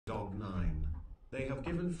They have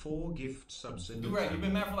given 4 gift subs in the You're right, you've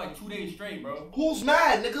been mad for like 2 days straight, bro. Who's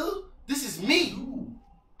mad, nigga? This is me. You.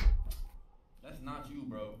 That's not you,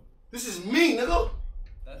 bro. This is me, nigga.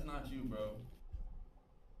 That's not you, bro.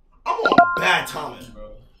 I'm on bad timing. Bro.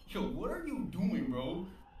 Yo, what are you doing, bro?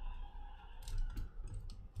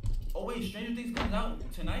 Oh wait, Stranger Things comes out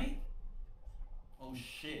tonight? Oh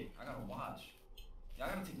shit, I gotta watch. Y'all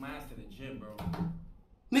gotta take my ass to the gym, bro.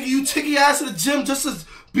 Nigga, you take your ass to the gym just to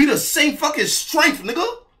be the same fucking strength, nigga.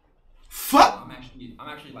 Fuck. I'm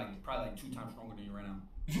actually like probably like 2 times stronger than you right now.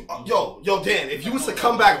 Yo, Dan, if you was to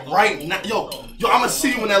come back right now, yo, I'ma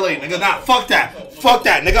see you in LA, nigga. Nah, fuck that,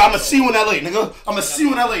 nigga. I'ma see you in LA, nigga. I'ma see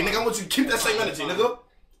you in LA, nigga. I want you to keep that same energy, nigga.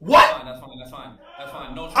 What? That's fine.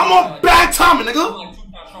 No, I'm on bad timing, nigga.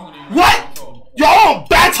 What? Yo, I'm on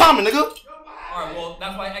bad timing, nigga. Alright, well,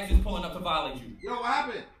 that's why X is pulling up to violate you. Yo, what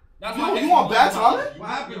happened? That's Yo, you on bad timing? What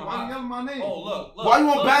happened? Why you yelling my name? Oh, look. Why you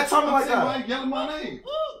on bad timing like Why that? you yelling my name?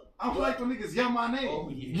 I don't like when niggas yell my name. Oh,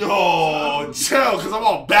 yeah. Yo, chill, cause I'm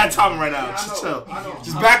on bad timing right now. Yeah, Just chill. I know.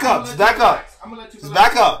 Just back up. Just back up. I'm gonna let you. Just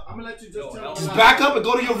back up. I'm gonna let you just tell. Just back up and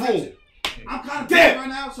go to your room. I'm kind of Dip. dead right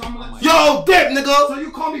now, so I'm gonna let you. Yo, dip, nigga. So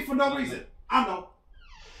you call me for no reason. I know.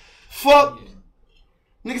 Fuck.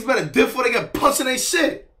 Niggas better dip before they get punched in their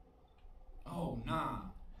shit. Oh, nah.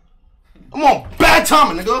 I'm on bad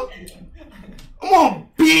timing, nigga. I'm on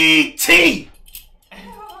BT.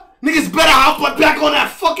 Niggas better hop back on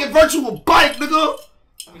that fucking virtual bike, nigga.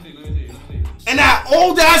 Let me see. And that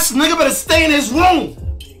old ass nigga better stay in his room.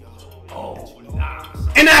 Oh, nah.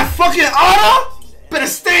 And that fucking Otter better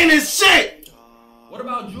stay in his shit. What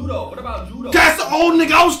about judo? That's the old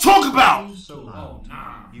nigga I was talking about. So loud. Oh,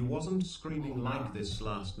 nah. You wasn't screaming like this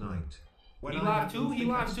last night. When He I live had too? the He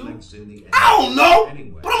live thickest too? legs in the air. I don't know.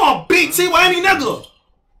 Anyway. But I'm on BT with any nigga.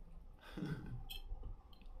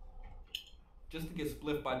 Just to get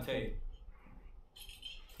split by Tay.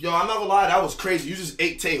 Yo, I'm not gonna lie, that was crazy. You just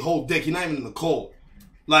ate Tay whole dick. You're not even in the cold.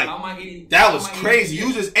 Like, How am I eating? that was crazy.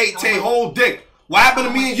 You just ate Tay whole dick. What happened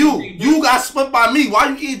to me and you? You got split by me. Why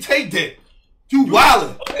you eating Tay dick? You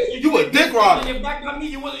wildin'. You a dick robber.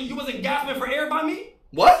 You wasn't gasping for air by me?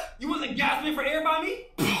 What? You wasn't gasping for air by me?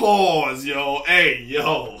 Pause, yo. Hey,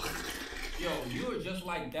 yo. Yo, you were just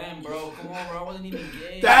like them, bro. Come on, bro. I wasn't even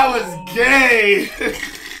gay. That was gay.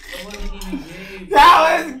 I wasn't even gay.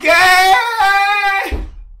 That was gay.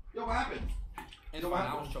 Yo, what happened? It's fine. I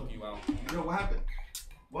was choking you out. Yo, what happened?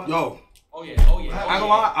 What? Yo. Oh yeah. I ain't gonna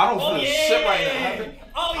lie, I don't feel shit right now.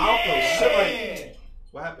 Oh yeah. I don't feel shit right now.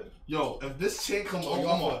 What happened? Yo, if this shit comes on,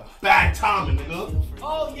 I'm on bad timing, nigga.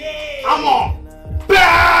 Oh yeah. I'm on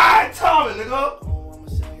bad timing, nigga.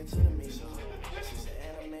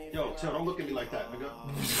 Yo, chill. Don't look at me like that, nigga.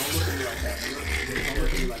 Don't look at me like that, nigga. Don't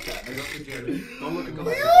look at me like that, nigga. Don't look at me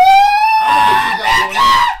like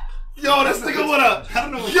that. Yo, this nigga with a. I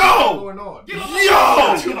don't know what's going on. Yo!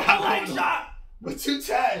 But you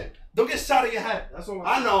chatting. Don't get shot in your head. That's all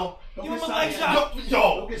I know. Don't Give get him a shot leg in your shot. head. Yo,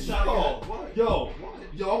 Don't get shot in your head. What? yo,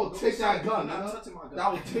 I will take that gun, Not nigga. touching my gun. I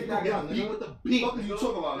will take that gun, Beat nigga. with the beat. What you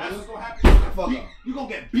talking about, That's nigga? what's gonna happen. Fuck Beat- up. You gonna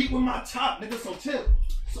get beat with my top, nigga. So chill.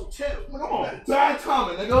 So chill. Nigga, I'm on bad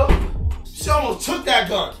timing, nigga. She almost took that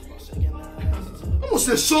gun. I almost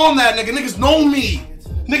just show him that, nigga. Niggas know me.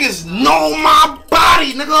 Niggas know my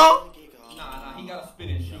body, nigga. Nah, he got a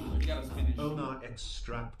spinach shoe. He got a spinach shoe. Owner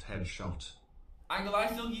extract headshot. I ain't gonna lie,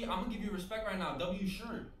 Silky, I'm gonna give you respect right now. W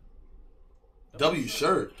shirt. W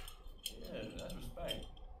shirt. Yeah, that's respect.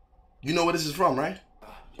 You know where this is from, right?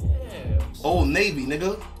 Yeah. Old Navy,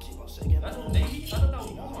 nigga. That's Old Navy? I thought that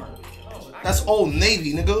was Walmart. Oh, That's Old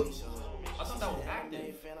Navy, nigga. I thought that was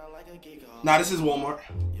active. Nah, this is Walmart.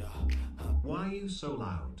 Why are you so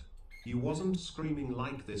loud? You wasn't screaming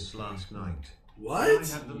like this last night. What? I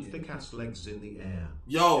had them thick ass legs in the air.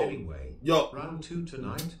 Yo. Anyway, Yo. round 2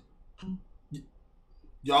 tonight.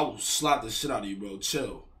 Yo, I will slap the shit out of you, bro.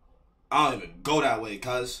 Chill. I don't even go that way,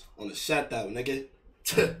 cuz. On the shutdown, nigga.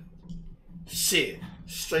 Shit.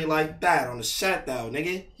 Straight like that on the shutdown,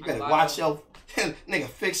 nigga. You better watch your nigga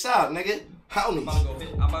fix out, nigga. I'm about to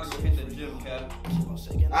go hit the gym, cuz.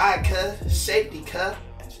 Alright, cuz. Safety, cuz.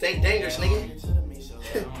 Stay dangerous,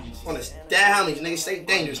 nigga. On the down, nigga. Stay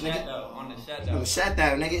dangerous, nigga. On On the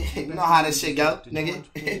shutdown, nigga. You know how this shit go, nigga.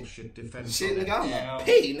 Shit, nigga. I'm a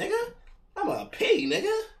P, nigga. I'm a P,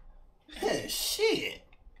 nigga. Yeah, shit.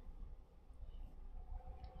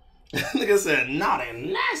 Nigga said naughty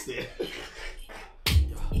nasty.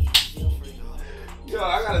 Yo,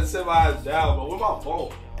 I gotta sit my ass down, but with my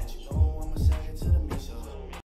phone.